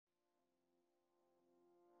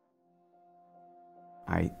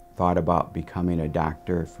I thought about becoming a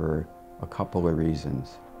doctor for a couple of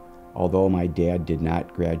reasons. Although my dad did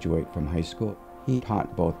not graduate from high school, he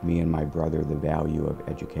taught both me and my brother the value of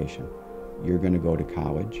education. You're going to go to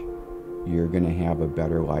college. You're going to have a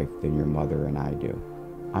better life than your mother and I do.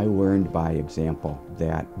 I learned by example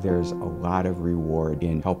that there's a lot of reward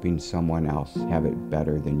in helping someone else have it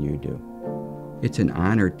better than you do. It's an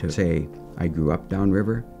honor to say I grew up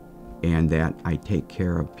downriver and that I take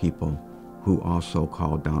care of people who also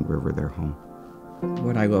call downriver their home.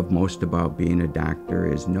 What I love most about being a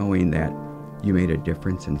doctor is knowing that you made a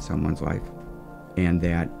difference in someone's life and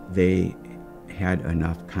that they had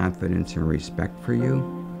enough confidence and respect for you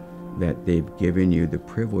that they've given you the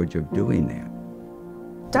privilege of doing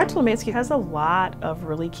that. Dr. Lemanski has a lot of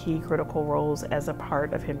really key critical roles as a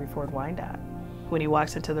part of Henry Ford Wyandotte. When he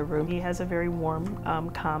walks into the room, he has a very warm,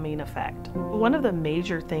 calming effect. One of the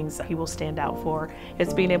major things that he will stand out for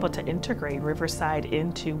is being able to integrate Riverside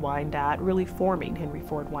into Wyandotte, really forming Henry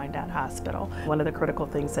Ford Wyandotte Hospital. One of the critical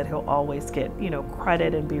things that he'll always get,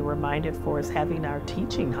 credit and be reminded for is having our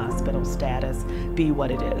teaching hospital status be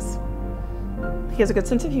what it is. He has a good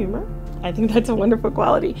sense of humor. I think that's a wonderful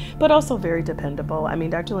quality, but also very dependable. I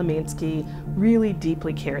mean, Dr. Lemanski really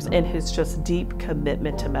deeply cares, and his just deep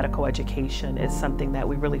commitment to medical education is something that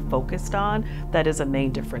we really focused on. That is a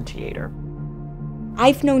main differentiator.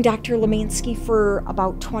 I've known Dr. Lemanski for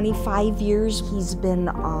about 25 years. He's been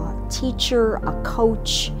a teacher, a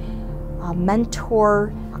coach, a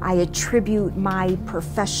mentor. I attribute my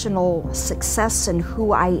professional success and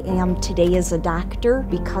who I am today as a doctor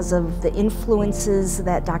because of the influences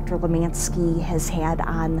that Dr. Lemanski has had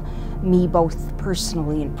on me both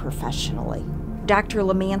personally and professionally. Dr.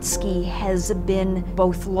 Lemanski has been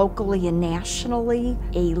both locally and nationally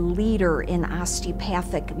a leader in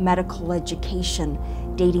osteopathic medical education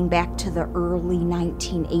dating back to the early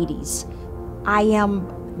 1980s. I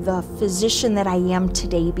am the physician that I am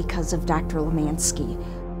today because of Dr. Lemanski.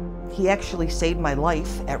 He actually saved my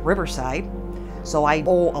life at Riverside, so I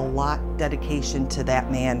owe a lot of dedication to that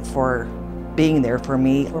man for being there for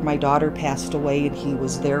me. When my daughter passed away, and he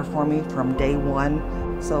was there for me from day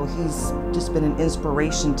one, so he's just been an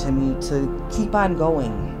inspiration to me to keep on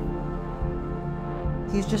going.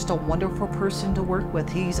 He's just a wonderful person to work with.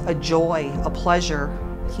 He's a joy, a pleasure.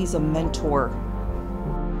 He's a mentor.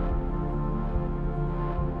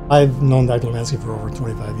 I've known Dr. Lemanski for over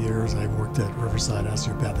 25 years. I worked at Riverside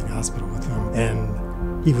Osteopathic Hospital with him,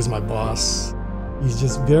 and he was my boss. He's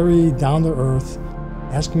just very down to earth,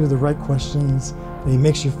 asking you the right questions, and he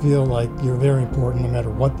makes you feel like you're very important no matter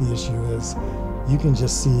what the issue is. You can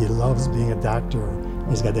just see he loves being a doctor.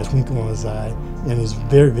 He's got that twinkle in his eye, and he's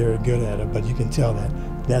very, very good at it, but you can tell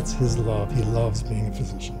that that's his love. He loves being a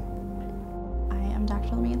physician. I'm Dr.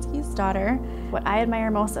 Lemanski's daughter. What I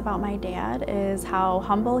admire most about my dad is how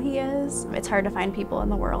humble he is. It's hard to find people in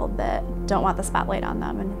the world that don't want the spotlight on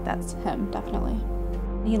them, and that's him, definitely.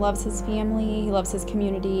 He loves his family, he loves his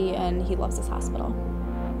community, and he loves his hospital.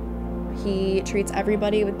 He treats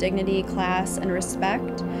everybody with dignity, class, and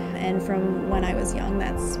respect, and from when I was young,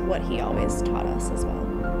 that's what he always taught us as well.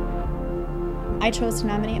 I chose to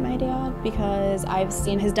nominate my dad because I've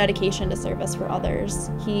seen his dedication to service for others.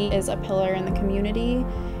 He is a pillar in the community.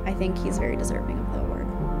 I think he's very deserving of the award.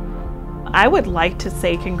 I would like to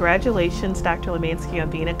say congratulations, Dr. Lemanski, on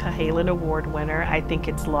being a Cahalan Award winner. I think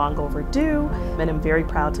it's long overdue, and I'm very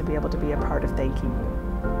proud to be able to be a part of thanking you.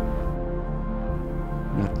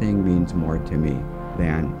 Nothing means more to me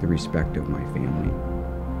than the respect of my family.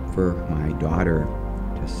 For my daughter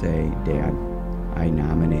to say, "Dad, I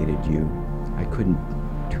nominated you," I couldn't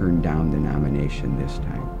turn down the nomination this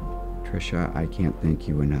time. Tricia, I can't thank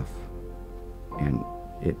you enough, and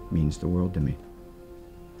it means the world to me.